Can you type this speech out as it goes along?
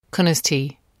Cunna's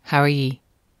tea, how are ye?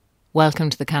 Welcome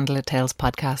to the Candlelit Tales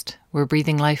podcast. We're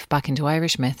breathing life back into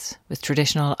Irish myths with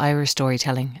traditional Irish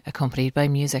storytelling accompanied by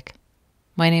music.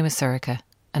 My name is Surika,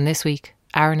 and this week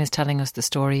Aaron is telling us the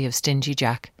story of Stingy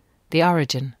Jack, the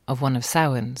origin of one of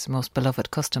Samhain's most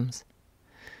beloved customs.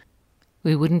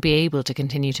 We wouldn't be able to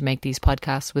continue to make these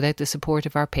podcasts without the support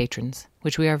of our patrons,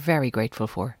 which we are very grateful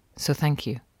for, so thank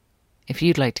you. If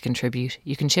you'd like to contribute,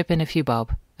 you can chip in a few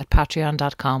bob at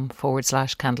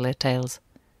patreon.com/Candlelit Tales,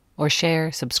 or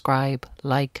share, subscribe,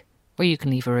 like, or you can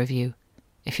leave a review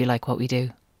if you like what we do.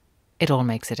 It all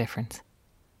makes a difference.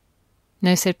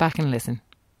 Now sit back and listen.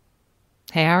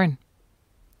 Hey Aaron,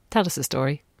 tell us a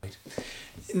story.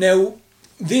 Now,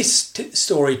 this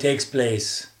story takes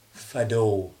place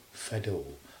Fado,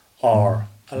 or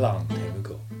a long time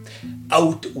ago,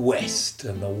 out west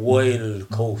on the wild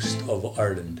coast of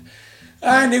Ireland.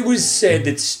 And it was said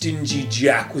that Stingy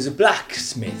Jack was a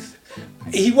blacksmith.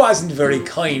 He wasn't very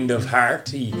kind of heart.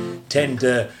 He tended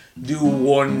to do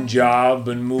one job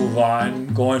and move on,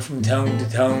 going from town to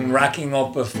town, racking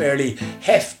up a fairly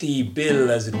hefty bill,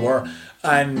 as it were,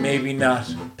 and maybe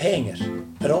not paying it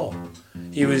at all.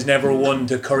 He was never one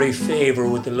to curry favour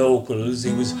with the locals.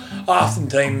 He was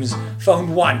oftentimes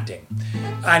found wanting,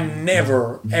 and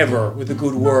never, ever with a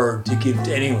good word to give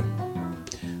to anyone.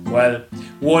 Well,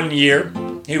 one year,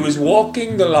 he was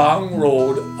walking the long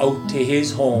road out to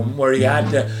his home, where he had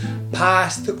to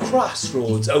pass the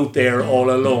crossroads out there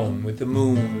all alone, with the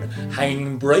moon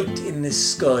hanging bright in the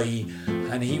sky,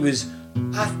 and he was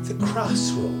at the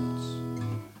crossroads.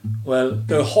 Well,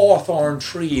 the hawthorn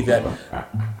tree that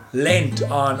leant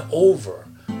on over,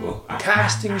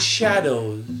 casting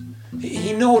shadows,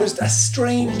 he noticed a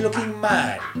strange-looking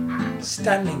man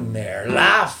standing there,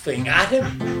 laughing at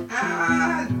him.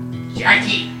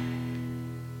 Jackie!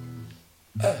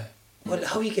 Well,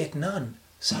 how are you getting on?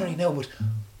 Sorry now, but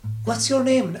what's your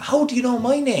name? How do you know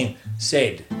my name?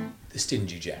 Said the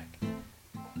Stingy Jack.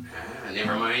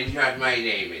 Never mind what my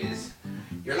name is.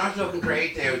 You're not looking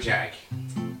great now, Jack.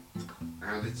 And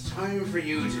it's time for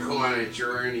you to come on a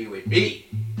journey with me.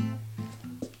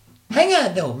 Hang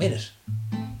on now a minute,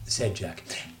 said Jack.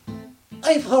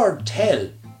 I've heard tell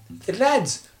that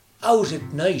lads out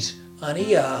at night on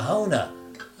Iahona,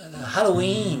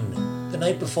 Halloween, the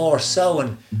night before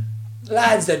Samhain,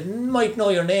 lads that might know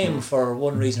your name for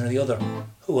one reason or the other,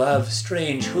 who have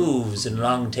strange hooves and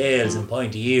long tails and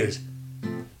pointy ears,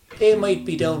 they might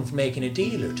be down for making a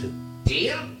deal or two.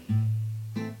 Deal?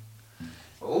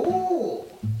 Oh,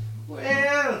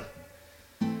 well,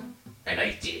 I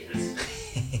like deals.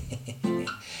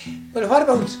 Well, what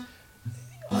about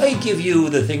I give you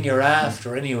the thing you're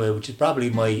after anyway, which is probably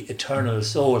my eternal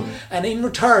soul, and in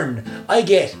return I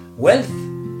get wealth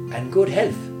and good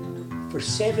health for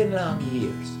 7 long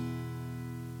years.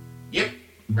 Yep,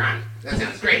 Ron, that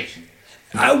sounds great.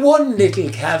 One little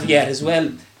caveat as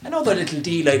well. Another little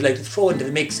deal I'd like to throw into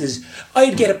the mix is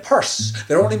I'd get a purse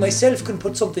that only myself can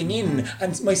put something in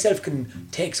and myself can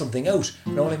take something out,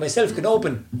 and only myself can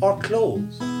open or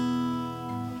close.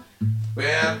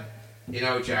 Well, you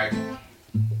know, Jack,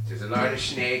 there's a lot of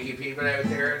snaky people out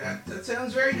there. That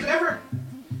sounds very clever.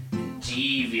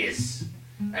 Devious.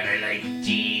 And I like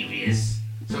devious.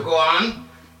 So go on.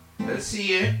 I'll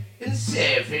see you in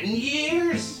 7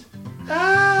 years.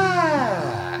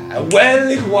 Well,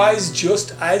 it was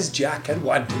just as Jack had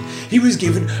wanted. He was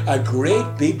given a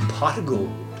great big pot of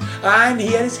gold, and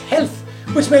he had his health,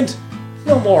 which meant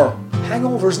no more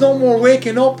hangovers, no more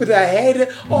waking up with a head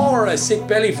or a sick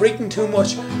belly for eating too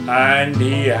much, and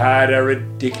he had a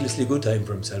ridiculously good time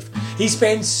for himself. He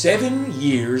spent 7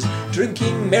 years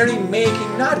drinking,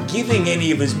 merry-making, not giving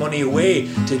any of his money away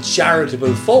to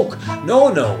charitable folk.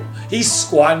 No, he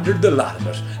squandered the lot of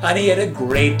it, and he had a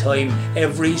great time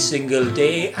every single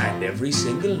day and every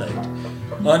single night,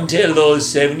 until those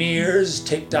 7 years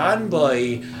ticked on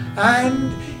by,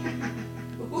 and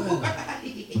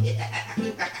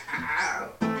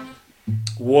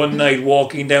one night,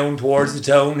 walking down towards the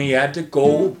town, he had to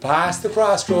go past the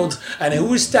crossroads, and who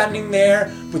was standing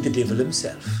there but the devil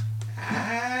himself?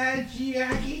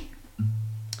 Jackie?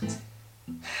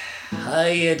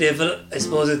 Hiya, devil. I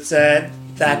suppose it's that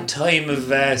time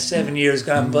of 7 years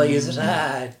gone by, is it?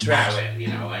 Drat. Well, you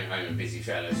know, I'm a busy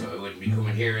fella, so I wouldn't be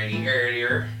coming here any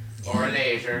earlier or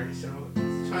later, so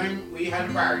it's time we had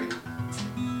a bargain.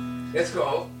 Let's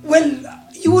go. Well,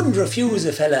 you wouldn't refuse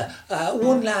a fella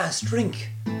one last drink,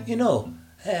 you know,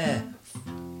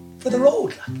 for the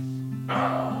road, like.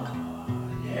 Oh,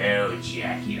 no,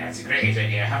 Jackie, that's a great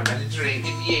idea. I haven't had a drink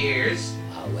in years.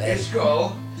 Oh, well. Let's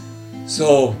go.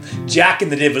 So Jack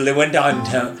and the devil, they went down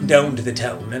to the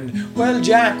town, and well,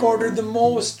 Jack ordered the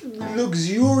most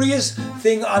luxurious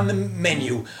thing on the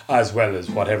menu, as well as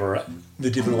whatever the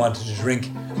devil wanted to drink.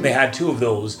 They had 2 of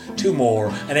those, 2 more,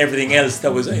 and everything else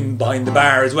that was in behind the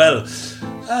bar as well.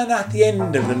 And at the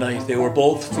end of the night, they were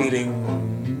both feeling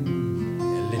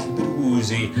a little bit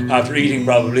woozy after eating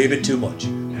probably a bit too much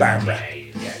Barbara.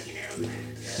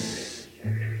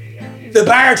 The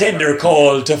bartender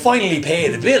called to finally pay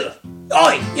the bill.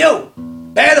 Oi, you!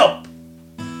 Pay it up!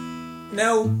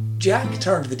 Now, Jack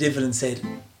turned to the devil and said,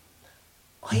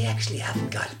 I actually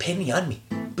haven't got a penny on me.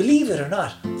 Believe it or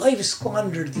not, I've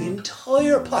squandered the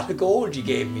entire pot of gold you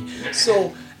gave me,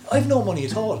 so I've no money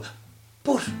at all.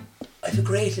 But I've a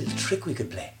great little trick we could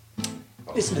play.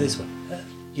 Listen to this one.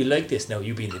 You like this now,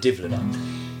 you being the devil and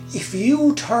all. If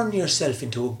you turn yourself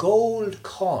into a gold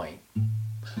coin,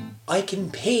 I can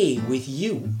pay with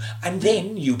you, and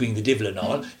then, you being the devil and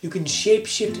all, you can shape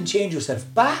shift and change yourself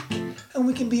back, and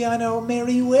we can be on our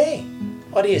merry way.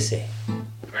 What do you say?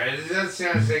 Well, that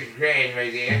sounds like a great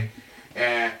idea.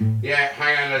 Yeah,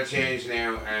 hang on, I'll change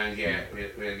now, and yeah,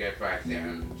 we'll get back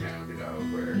down to go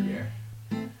where, yeah.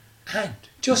 And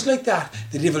just like that,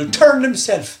 the devil turned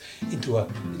himself into a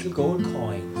little gold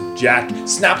coin. Jack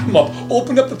snapped him up,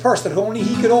 opened up the purse that only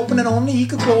he could open and only he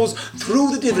could close,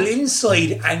 threw the devil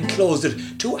inside and closed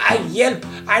it to a yelp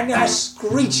and a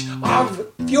screech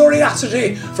of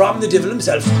furiosity from the devil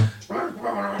himself.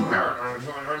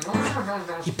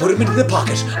 He put him into the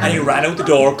pocket and he ran out the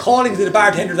door, calling to the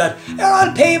bartender that,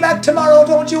 I'll pay you back tomorrow,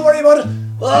 don't you worry about it.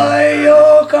 Why,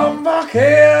 you come back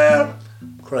here,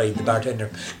 cried the bartender.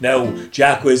 Now,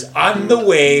 Jack was on the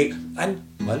way and,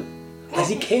 well, as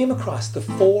he came across the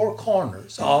 4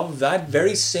 corners of that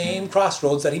very same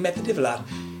crossroads that he met the devil at,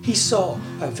 he saw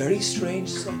a very strange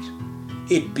sight.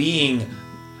 It being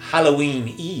Halloween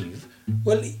Eve,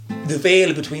 well, the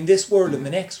veil between this world and the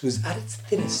next was at its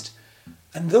thinnest.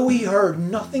 And though he heard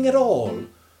nothing at all,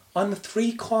 on the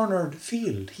 3-cornered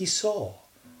field he saw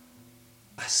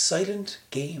a silent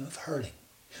game of hurling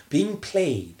being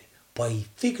played by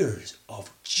figures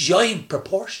of giant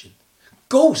proportion.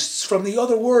 Ghosts from the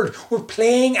other world were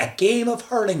playing a game of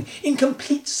hurling in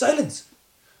complete silence.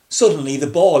 Suddenly the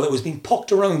ball that was being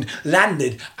pucked around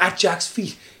landed at Jack's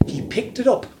feet. He picked it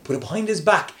up, put it behind his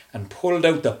back and pulled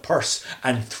out the purse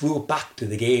and threw it back to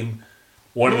the game.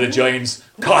 One of the giants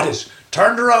caught it,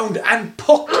 turned around and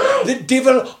pucked the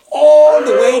devil all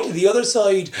the way to the other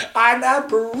side, and a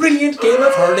brilliant game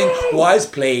of hurling was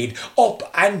played.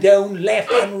 Up and down,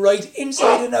 left and right,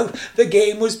 inside and out, the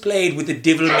game was played with the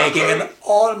devil making an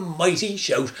almighty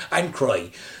shout and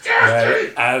cry. Well,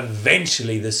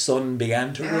 eventually the sun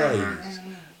began to rise,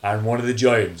 and one of the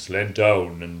giants leant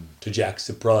down and, to Jack's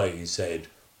surprise, said,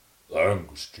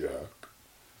 "Thanks, Jack,"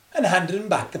 and handed him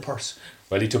back the purse.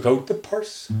 Well, he took out the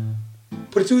purse,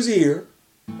 put it to his ear.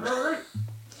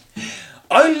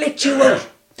 "I'll let you out.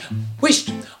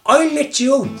 Whisht, I'll let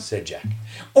you out," said Jack.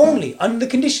 "Only on the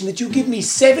condition that you give me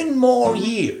 7 more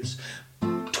years,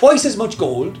 twice as much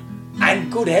gold, and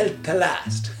good health to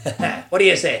last." What do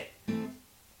you say?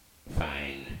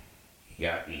 Fine. You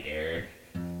got me there.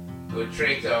 Good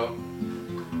trick, though.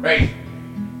 Right.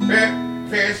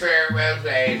 Fair's fair, well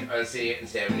played. I'll see you in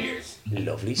 7 years.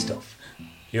 Lovely stuff.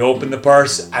 He opened the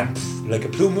purse and, like a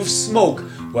plume of smoke,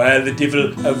 well, the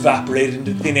devil evaporated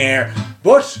into thin air.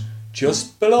 But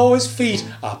just below his feet,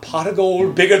 a pot of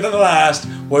gold bigger than the last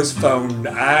was found,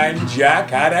 and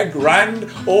Jack had a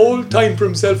grand old time for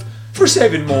himself for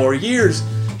 7 more years.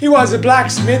 He was a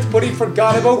blacksmith, but he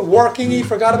forgot about working, he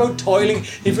forgot about toiling,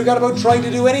 he forgot about trying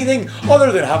to do anything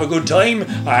other than have a good time.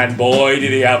 And boy,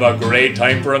 did he have a great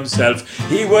time for himself.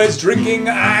 He was drinking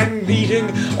and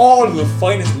eating all the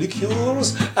finest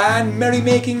liqueurs and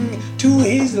merrymaking to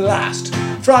his last.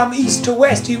 From east to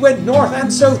west, he went north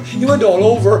and south, he went all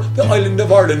over the island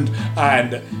of Ireland,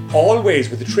 and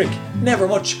always with the trick, never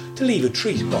much to leave a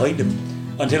treat behind him.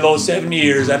 Until those 7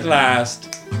 years at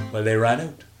last, well, they ran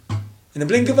out. In the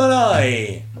blink of an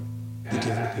eye, the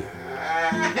devil appeared.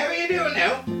 How are you doing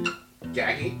now,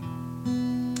 Jackie?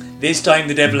 This time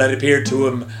the devil had appeared to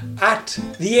him at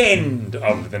the end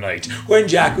of the night, when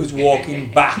Jack was walking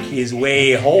back his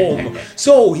way home,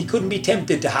 so he couldn't be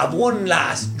tempted to have one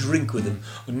last drink with him.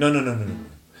 No.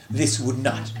 This would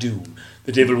not do.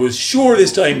 The devil was sure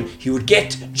this time he would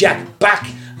get Jack back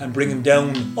and bring him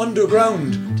down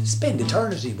underground to spend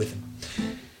eternity with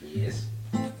him. Yes.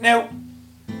 Now,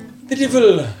 the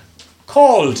devil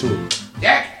called to him.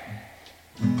 Jack!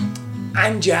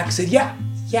 And Jack said, yeah,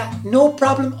 no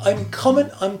problem. I'm coming.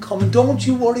 Don't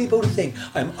you worry about a thing.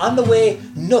 I'm on the way.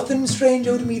 Nothing strange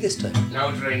out of me this time.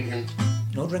 No drinking.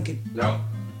 No drinking. No.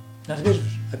 Not a bit of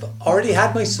it. I've already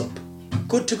had my sup.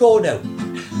 Good to go now.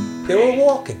 They were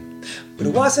walking But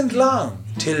it wasn't long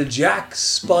till Jack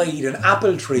spied an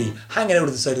apple tree hanging out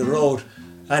of the side of the road,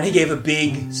 and he gave a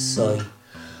big sigh.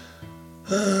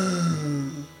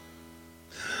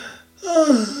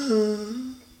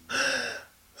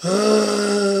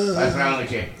 What's wrong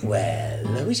with you?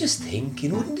 Well, I was just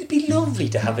thinking, wouldn't it be lovely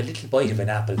to have a little bite of an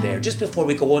apple there just before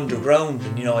we go underground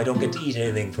and, I don't get to eat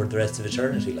anything for the rest of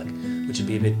eternity, which would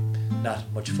be a bit not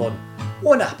much fun.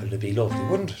 One apple would be lovely,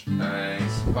 wouldn't it? I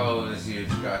suppose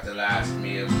you've got the last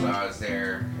meal clause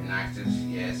there enacted,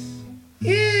 yes.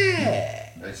 Yeah.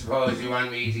 I suppose you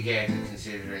want me to get it,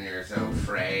 considering you're so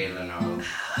frail and all.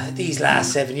 These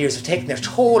last 7 years have taken their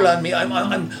toll on me.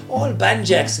 I'm all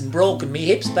banjacks and broken. Me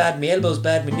hips bad, me elbows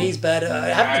bad, me knees bad. I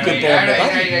haven't a good bone in my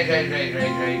body.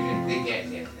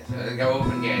 Right. So go up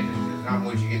and get it. There's not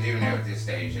much you can do now at this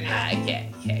stage. Yeah.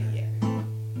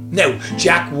 Now,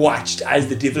 Jack watched as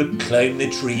the devil climbed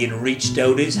the tree and reached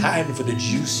out his hand for the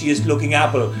juiciest looking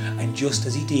apple. And just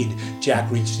as he did, Jack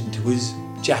reached into his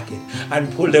jacket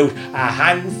and pulled out a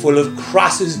handful of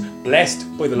crosses blessed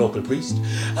by the local priest,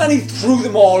 and he threw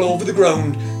them all over the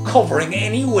ground, covering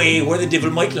any way where the devil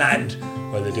might land.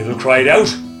 Well, the devil cried out,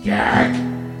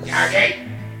 Jackie!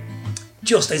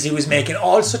 Just as he was making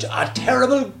all such a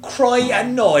terrible cry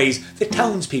and noise, the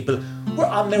townspeople were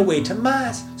on their way to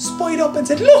mass, spied up and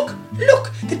said, Look,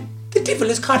 the devil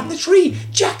is caught in the tree.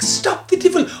 Jack, stop the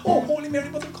devil. Oh, Holy Mary,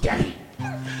 Mother of God. Jackie.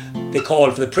 They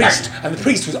called for the priest, and the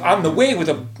priest was on the way with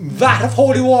a vat of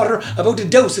holy water about to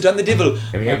douse it on the devil.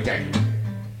 Well,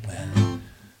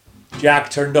 Jack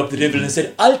turned up the devil and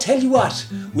said, I'll tell you what,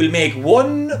 we'll make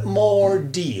one more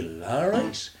deal, all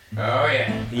right? Oh,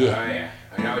 yeah.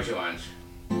 I know what you want.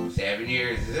 7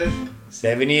 years, is it?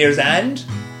 7 years and?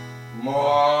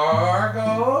 More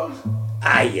gold?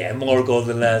 Ah, yeah, more gold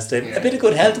than last time. Yeah. A bit of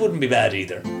good health wouldn't be bad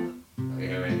either.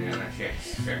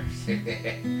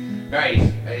 Right,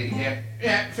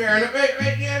 yeah, fair enough.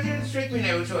 Right, yeah, strike me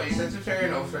now choice. That's fair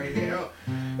enough, right?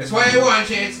 That's why I want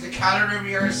you. It's the colour of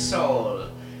your soul.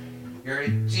 You're a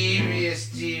devious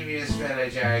fella,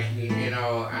 Jackie. And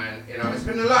it's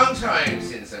been a long time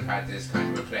since I've had this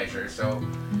kind of a pleasure. So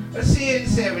I'll see you in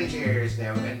 7 years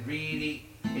now, and really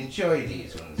enjoy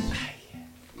these ones.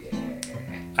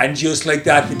 And just like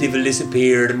that, the devil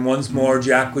disappeared, and once more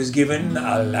Jack was given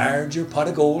a larger pot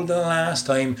of gold than last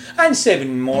time, and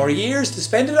 7 more years to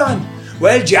spend it on.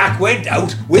 Well, Jack went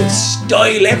out with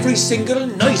style every single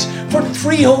night. For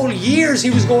 3 whole years he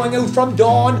was going out from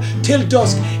dawn till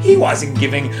dusk. He wasn't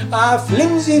giving a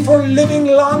flimsy for living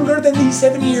longer than these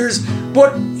 7 years,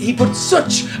 but he put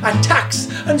such a tax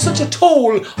and such a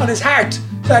toll on his heart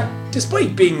that,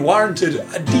 despite being warranted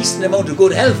a decent amount of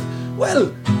good health,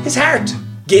 well, his heart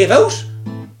gave out.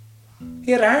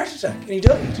 He had a heart attack and he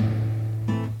died.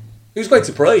 He was quite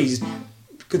surprised,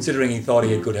 considering he thought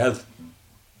he had good health.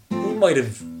 He might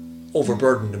have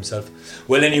overburdened himself.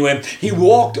 Well, anyway, he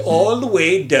walked all the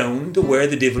way down to where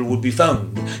the devil would be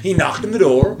found. He knocked on the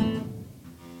door.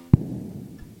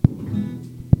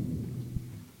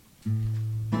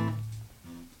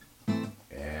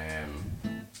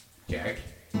 Jack?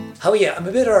 How are you? I'm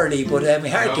a bit early, but my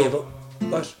heart gave up.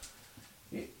 What?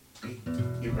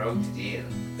 You broke the deal.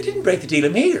 I didn't break the deal,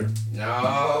 I'm here.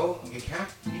 No, you can't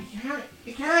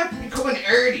be coming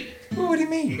early. Well, what do you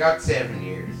mean? You got 7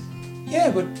 years. Yeah,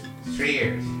 but 3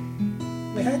 years.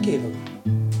 My heart gave up.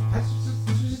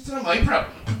 That's not my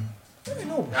problem. I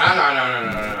know.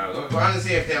 No. Go on and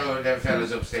see if them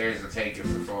fellas upstairs will take you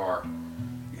for 4.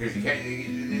 Because you can't.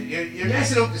 You're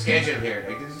messing up the schedule here.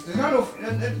 Like, there's not enough.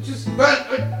 Just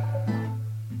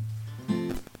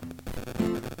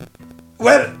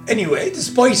Well, anyway,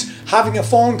 despite having a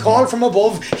phone call from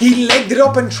above, he legged it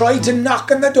up and tried to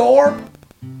knock on the door.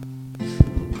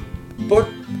 But,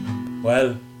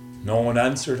 well, no one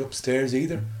answered upstairs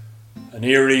either. An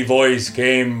eerie voice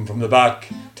came from the back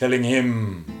telling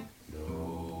him,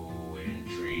 "No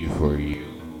entry for you.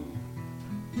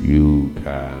 You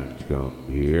can't come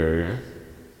here."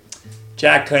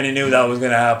 Jack kind of knew that was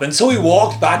going to happen, so he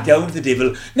walked back down to the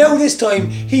devil. Now this time,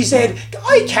 he said,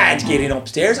 "I can't get in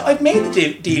upstairs. I've made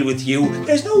the deal with you.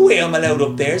 There's no way I'm allowed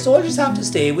up there, so I'll just have to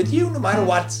stay with you no matter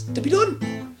what's to be done."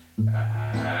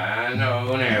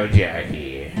 No, now,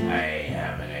 Jackie. I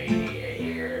have an idea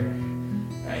here.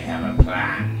 I have a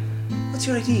plan. What's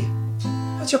your idea?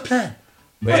 What's your plan?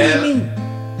 Well, what do you mean?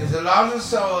 There's a lot of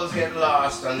souls get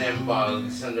lost on them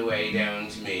bogs on the way down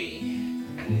to me.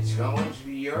 And it's going to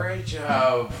be your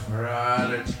job for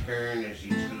all eternity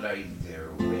to light their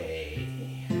way.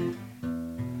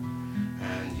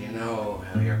 And you know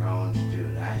how you're going to do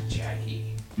that,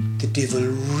 Jackie. The devil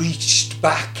reached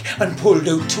back and pulled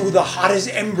out two of the hottest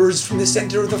embers from the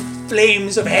centre of the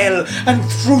flames of hell and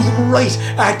threw them right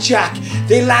at Jack.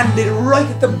 They landed right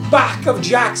at the back of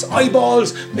Jack's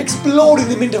eyeballs, exploding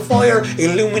them into fire,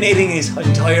 illuminating his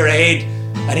entire head.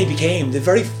 And he became the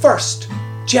very first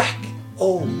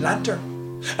Jack-o'-lantern.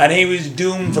 And he was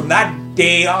doomed from that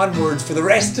day onwards for the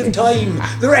rest of time,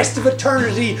 the rest of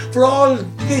eternity. For all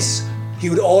this, he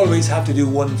would always have to do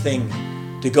one thing: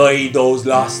 to guide those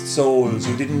lost souls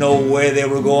who didn't know where they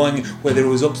were going, whether it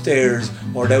was upstairs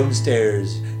or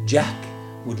downstairs. Jack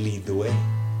would lead the way.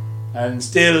 And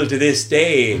still to this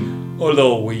day,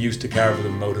 although we used to carve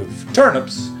them out of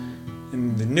turnips,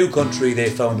 in the new country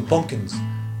they found pumpkins,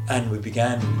 and we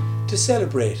began to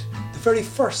celebrate the very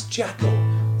first Jacko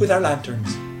with our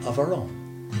lanterns of our own,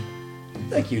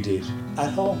 like you did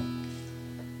at home.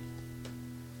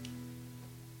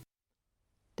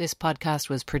 This podcast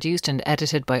was produced and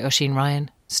edited by Oisín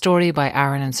Ryan, story by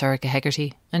Aaron and Sorcha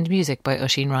Hegarty, and music by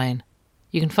Oisín Ryan.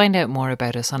 You can find out more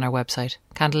about us on our website,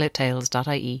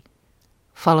 candlelit-tales.ie.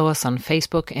 Follow us on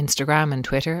Facebook, Instagram and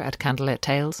Twitter at Candlelit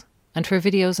Tales, and for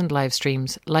videos and live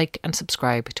streams, like and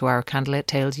subscribe to our Candlelit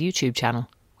Tales YouTube channel,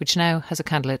 which now has a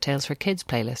Candlelit Tales for Kids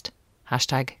playlist,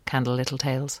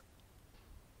 #CandleLittleTales.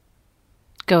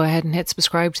 Go ahead and hit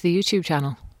subscribe to the YouTube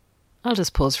channel. I'll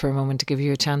just pause for a moment to give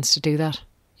you a chance to do that.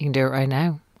 You can do it right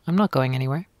now. I'm not going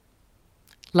anywhere.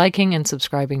 Liking and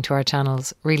subscribing to our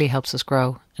channels really helps us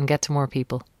grow and get to more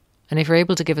people. And if you're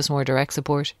able to give us more direct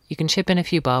support, you can chip in a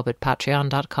few bob at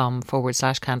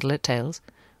patreon.com/CandleLitTales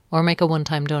or make a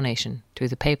one-time donation through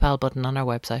the PayPal button on our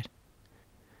website.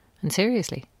 And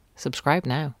seriously, subscribe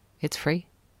now. It's free.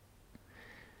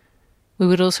 We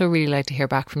would also really like to hear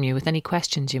back from you with any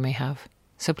questions you may have,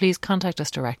 so please contact us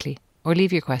directly or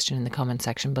leave your question in the comment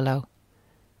section below.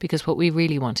 Because what we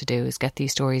really want to do is get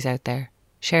these stories out there,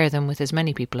 share them with as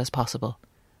many people as possible,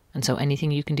 and so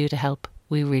anything you can do to help,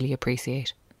 we really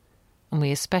appreciate. And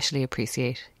we especially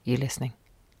appreciate you listening.